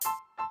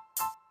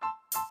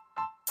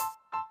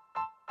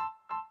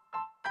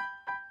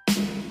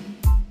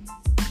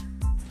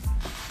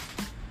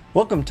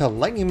Welcome to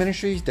Lightning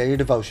Ministries Daily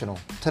Devotional.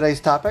 Today's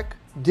topic,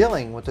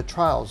 dealing with the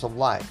trials of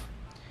life.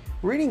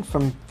 Reading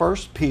from 1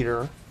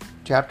 Peter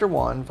chapter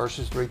 1,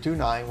 verses 3 through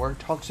 9, where it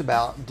talks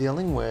about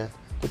dealing with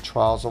the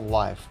trials of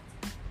life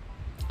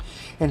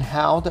and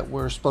how that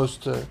we're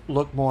supposed to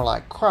look more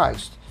like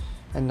Christ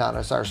and not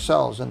as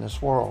ourselves in this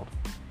world.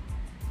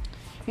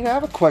 I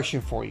have a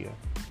question for you.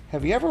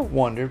 Have you ever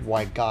wondered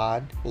why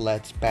God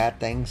lets bad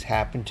things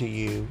happen to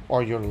you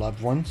or your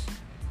loved ones?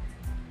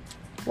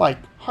 Like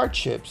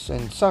hardships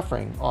and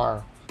suffering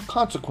are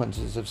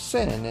consequences of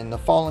sin and the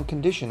fallen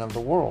condition of the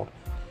world.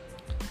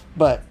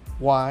 But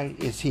why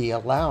is He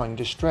allowing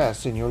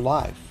distress in your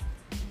life?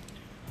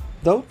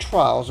 Though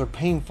trials are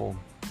painful,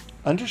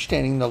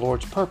 understanding the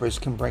Lord's purpose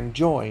can bring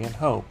joy and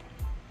hope.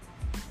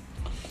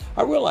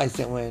 I realize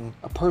that when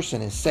a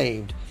person is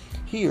saved,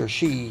 he or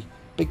she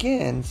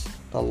begins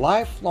the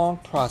lifelong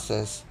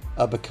process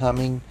of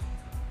becoming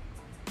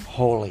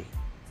holy.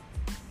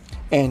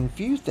 And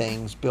few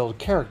things build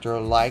character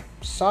like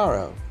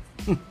sorrow.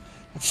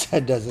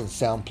 That doesn't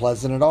sound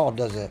pleasant at all,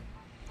 does it?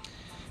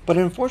 But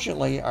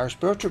unfortunately, our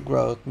spiritual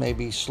growth may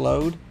be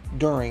slowed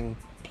during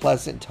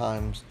pleasant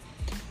times.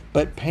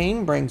 But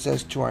pain brings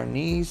us to our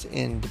knees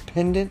in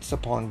dependence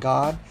upon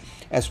God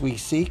as we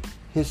seek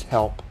His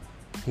help,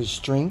 His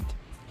strength,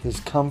 His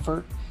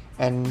comfort,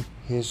 and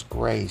His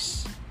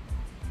grace.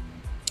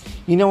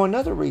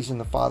 Another reason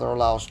the Father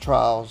allows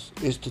trials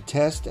is to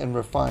test and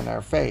refine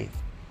our faith.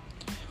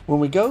 When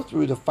we go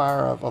through the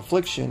fire of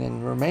affliction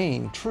and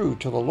remain true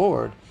to the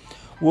Lord,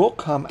 we'll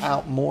come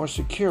out more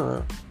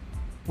secure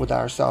with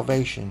our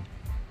salvation.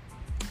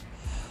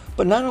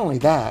 But not only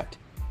that,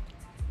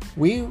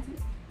 we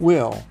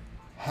will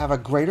have a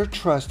greater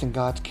trust in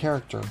God's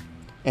character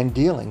and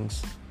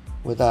dealings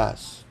with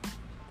us.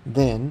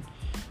 Then,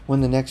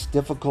 when the next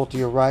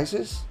difficulty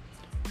arises,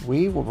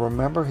 we will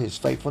remember His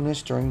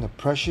faithfulness during the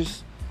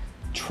precious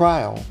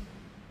trial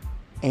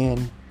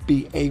and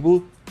be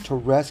able to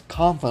rest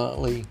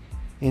confidently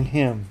in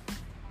Him.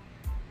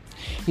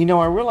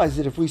 I realize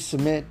that if we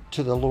submit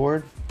to the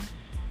Lord,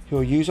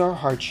 He'll use our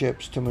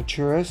hardships to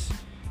mature us,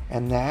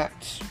 and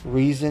that's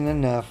reason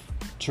enough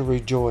to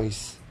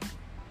rejoice.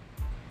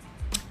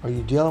 Are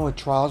you dealing with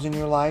trials in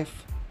your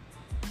life?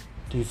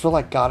 Do you feel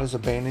like God has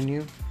abandoned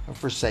you or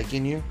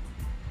forsaken you?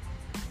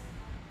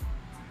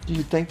 Do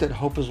you think that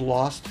hope is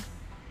lost?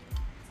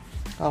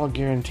 I'll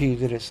guarantee you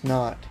that it's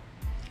not.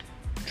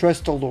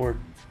 Trust the Lord.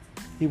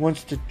 He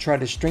wants to try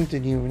to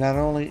strengthen you not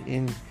only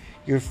in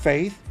your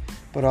faith,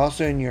 but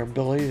also in your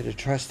ability to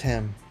trust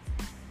Him.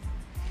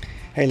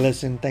 Hey,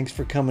 listen, thanks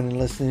for coming and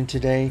listening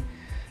today.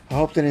 I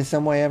hope that in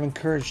some way I've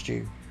encouraged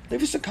you.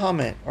 Leave us a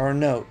comment or a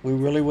note. We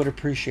really would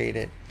appreciate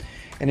it.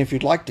 And if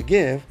you'd like to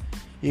give,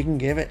 you can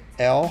give it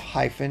L-M-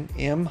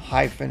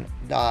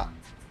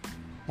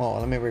 well,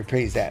 let me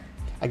rephrase that.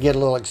 I get a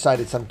little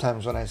excited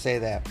sometimes when I say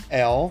that.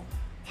 L-M-I.org.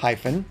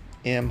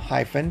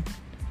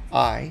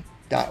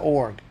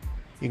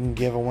 You can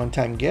give a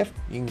one-time gift.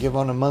 You can give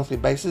on a monthly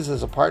basis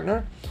as a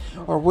partner.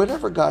 Or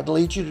whatever God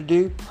leads you to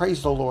do,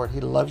 praise the Lord.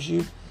 He loves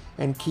you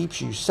and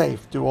keeps you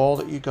safe through all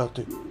that you go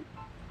through.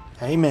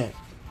 Amen.